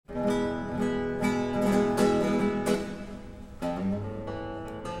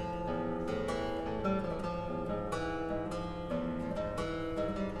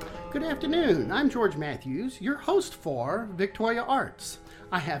afternoon. I'm George Matthews, your host for Victoria Arts.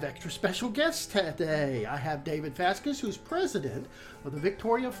 I have extra special guests today. I have David Vasquez, who's president of the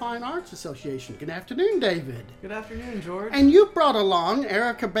Victoria Fine Arts Association. Good afternoon, David. Good afternoon, George. And you brought along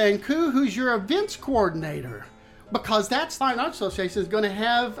Erica Banku, who's your events coordinator, because that's Fine Arts Association is going to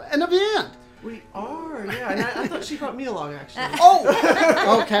have an event. We are, yeah. And I thought she brought me along, actually.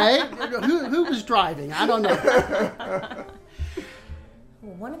 Oh, okay. Who was driving? I don't know.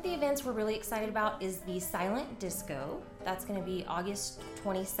 One of the events we're really excited about is the Silent Disco. That's going to be August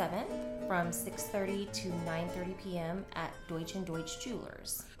 27th from 6:30 to 9:30 p.m. at Deutsch & Deutsch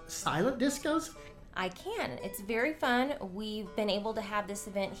Jewelers. Silent discos? I can. It's very fun. We've been able to have this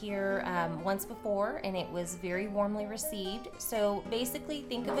event here once before, and it was very warmly received. So basically,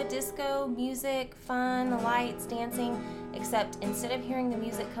 think of a disco, music, fun, the lights, dancing, except instead of hearing the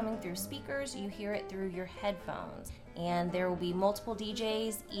music coming through speakers, you hear it through your headphones. And there will be multiple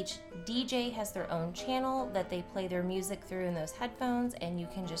DJs. Each DJ has their own channel that they play their music through in those headphones, and you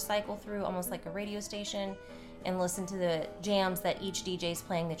can just cycle through almost like a radio station and listen to the jams that each DJ is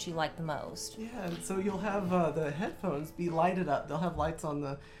playing that you like the most. Yeah, and so you'll have the headphones be lighted up. They'll have lights on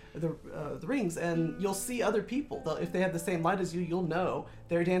the rings, and you'll see other people. If they have the same light as you, you'll know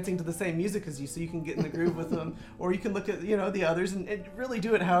they're dancing to the same music as you, so you can get in the groove with them. Or you can look at the others and really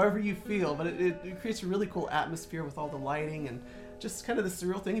do it however you feel. But it creates a really cool atmosphere with all the lighting and just kind of the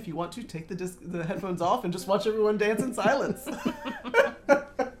surreal thing. If you want to, take the headphones off and just watch everyone dance in silence.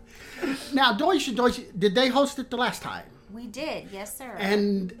 Now, Deutsch & Deutsch, did they host it the last time? We did, yes, sir.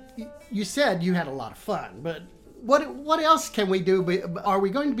 And you said you had a lot of fun, but what else can we do? Are we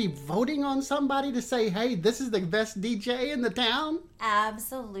going to be voting on somebody to say, hey, this is the best DJ in the town?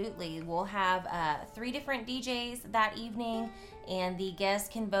 Absolutely. We'll have 3 different DJs that evening, and the guests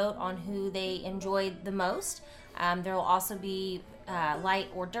can vote on who they enjoyed the most. There will also be light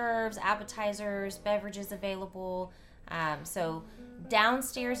hors d'oeuvres, appetizers, beverages available. So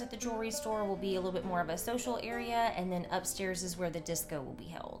downstairs at the jewelry store will be a little bit more of a social area, and then upstairs is where the disco will be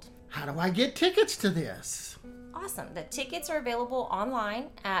held. How do I get tickets to this? Awesome. The tickets are available online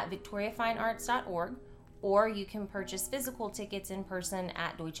at victoriafinearts.org, or you can purchase physical tickets in person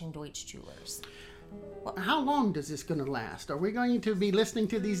at Deutsch & Deutsch Jewelers. How long does this going to last? Are we going to be listening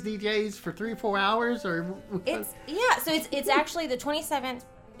to these DJs for 3 or 4 hours? Or it's actually the 27th.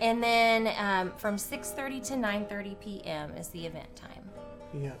 And then from 6:30 to 9:30 p.m. is the event time.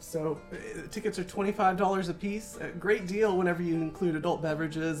 Yeah, so tickets are $25 a piece. A great deal whenever you include adult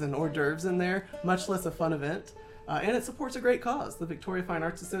beverages and hors d'oeuvres in there, much less a fun event. And it supports a great cause, the Victoria Fine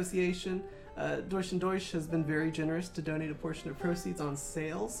Arts Association. Deutsch & Deutsch has been very generous to donate a portion of proceeds on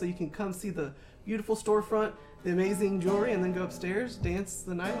sales, so you can come see the beautiful storefront, the amazing jewelry, and then go upstairs, dance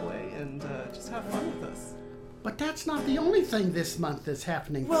the night away, and just have fun with us. But that's not the only thing this month that's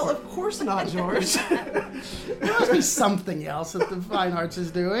happening. Well, of course not, George. There must be something else that the Fine Arts is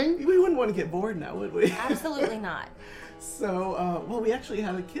doing. We wouldn't want to get bored now, would we? Absolutely not. So, we actually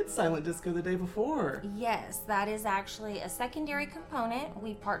had a kids' silent disco the day before. Yes, that is actually a secondary component.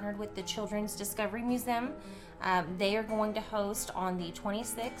 We partnered with the Children's Discovery Museum. They are going to host on the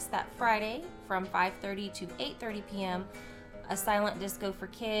 26th, that Friday, from 5:30 to 8:30 p.m., a silent disco for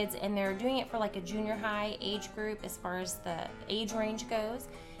kids, and they're doing it for like a junior high age group as far as the age range goes.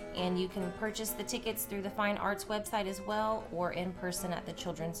 And you can purchase the tickets through the Fine Arts website as well, or in person at the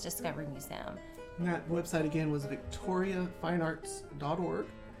Children's Discovery Museum. And that website again was victoriafinearts.org.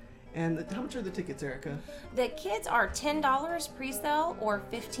 And how much are the tickets, Erica? The kids are $10 pre-sale or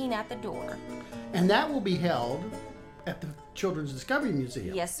 $15 at the door. And that will be held at the Children's Discovery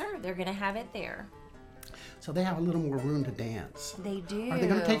Museum. Yes, sir. They're going to have it there. So they have a little more room to dance. They do. Are they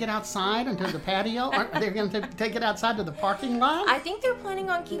going to take it outside into the patio? Are they going to take it outside to the parking lot? I think they're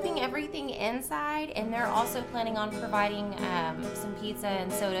planning on keeping everything inside, and they're also planning on providing some pizza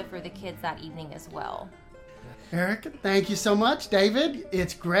and soda for the kids that evening as well. Erica, thank you so much. David,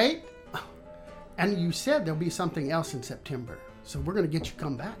 it's great. And you said there'll be something else in September, so we're going to get you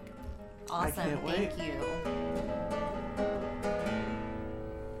come back. Awesome. I can't wait. Thank you.